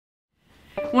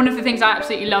One of the things I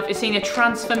absolutely love is seeing a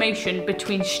transformation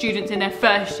between students in their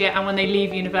first year and when they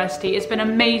leave university. It's been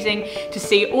amazing to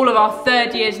see all of our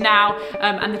third years now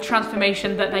and the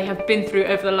transformation that they have been through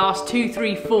over the last 2,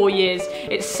 3, 4 years.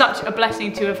 It's such a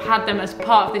blessing to have had them as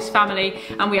part of this family,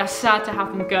 and we are sad to have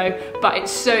them go, but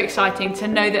it's so exciting to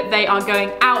know that they are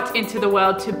going out into the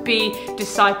world to be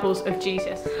disciples of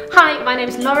Jesus. Hi, my name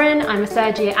is Lauren. I'm a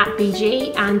third year at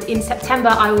BG, and in September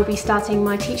I will be starting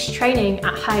my teacher training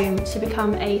at home to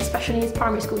become a special needs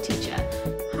primary school teacher.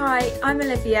 Hi, I'm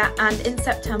Olivia, and in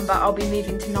September I'll be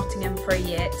moving to Nottingham for a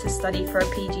year to study for a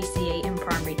PGCE in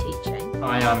primary teaching.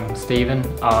 Hi, I'm Stephen.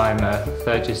 I'm a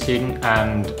third year student,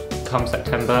 and come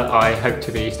September I hope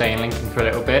to be staying in Lincoln for a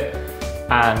little bit,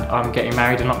 and I'm getting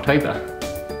married in October.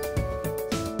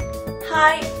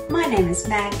 Hi, my name is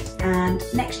Meg, and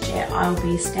next year I'll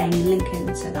be staying in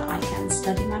Lincoln so that I can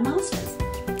study my Masters.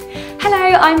 Hello,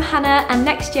 I'm Hannah, and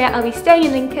next year I'll be staying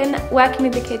in Lincoln, working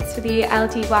with the kids for the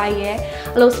LDY year.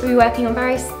 I'll also be working on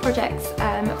various projects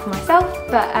for myself,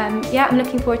 but yeah, I'm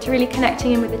looking forward to really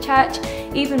connecting in with the church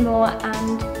even more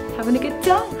and having a good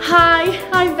time. Hi,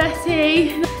 I'm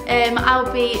Betty.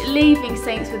 I'll be leaving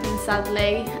St Swithin's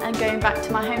sadly and going back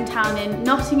to my hometown in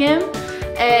Nottingham.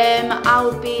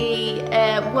 I'll be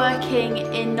working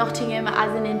in Nottingham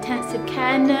as an intensive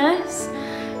care nurse,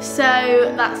 so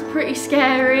that's pretty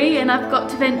scary, and I've got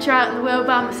to venture out in the world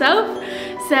by myself,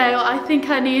 so I think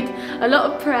I need a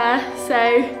lot of prayer,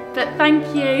 but thank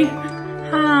you.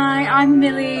 Hi, I'm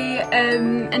Millie,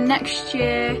 and next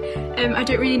year I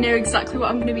don't really know exactly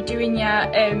what I'm going to be doing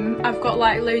yet. I've got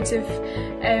like loads of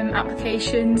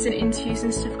applications and interviews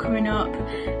and stuff coming up,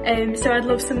 so I'd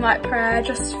love some like prayer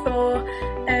just for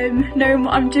knowing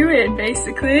what I'm doing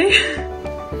basically.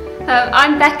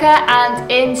 I'm Becca, and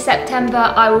in September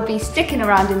I will be sticking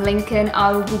around in Lincoln.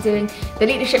 I will be doing the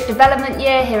leadership development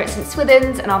year here at St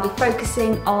Swithin's, and I'll be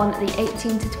focusing on the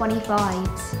 18 to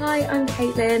 25s. Hi, I'm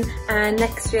Caitlin, and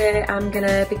next year I'm going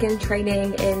to begin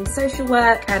training in social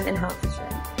work and in Hertfordshire.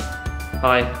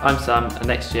 Hi, I'm Sam, and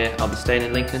next year I'll be staying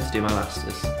in Lincoln to do my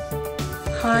Masters.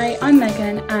 Hi, I'm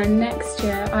Megan, and next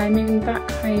year I'm moving back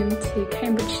home to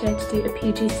Cambridgeshire to do a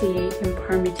PGCE in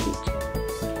primary teaching.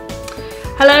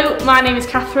 Hello, my name is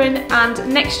Catherine,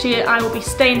 and next year I will be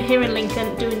staying here in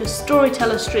Lincoln doing the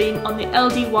storyteller stream on the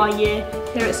LDY year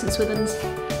here at St Swithin's.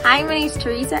 Hi, my name is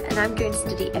Teresa, and I'm going to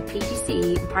study a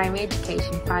PGCE in primary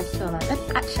education 5 to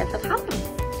 11 at Sheffield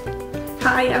Hallam.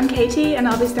 Hi, I'm Katie, and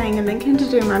I'll be staying in Lincoln to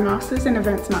do my Masters in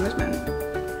Events Management.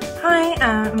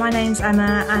 Hi, my name's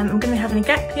Emma, and I'm going to be having a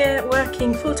gap year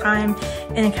working full-time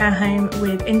in a care home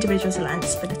with individuals with learning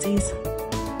disabilities.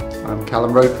 I'm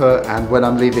Callum Roper, and when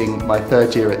I'm leaving my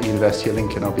third year at the University of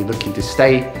Lincoln, I'll be looking to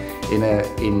stay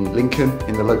in Lincoln,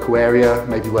 in the local area,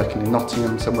 maybe working in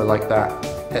Nottingham, somewhere like that,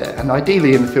 and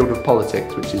ideally in the field of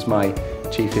politics, which is my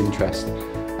chief interest.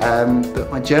 But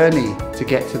my journey to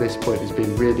get to this point has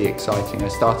been really exciting. I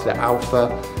started at Alpha.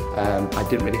 I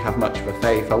didn't really have much of a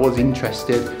faith. I was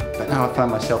interested, but now I find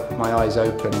myself with my eyes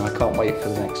open, and I can't wait for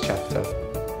the next chapter.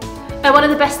 One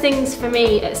of the best things for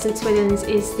me at St Swithin's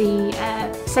is the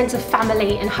sense of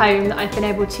family and home that I've been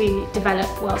able to develop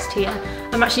whilst here.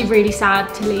 I'm actually really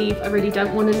sad to leave. I really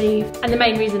don't want to leave, and the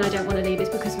main reason I don't want to leave is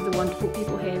because of the wonderful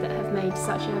people here that have made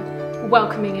such a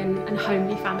welcoming and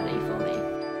homely family for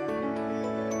me.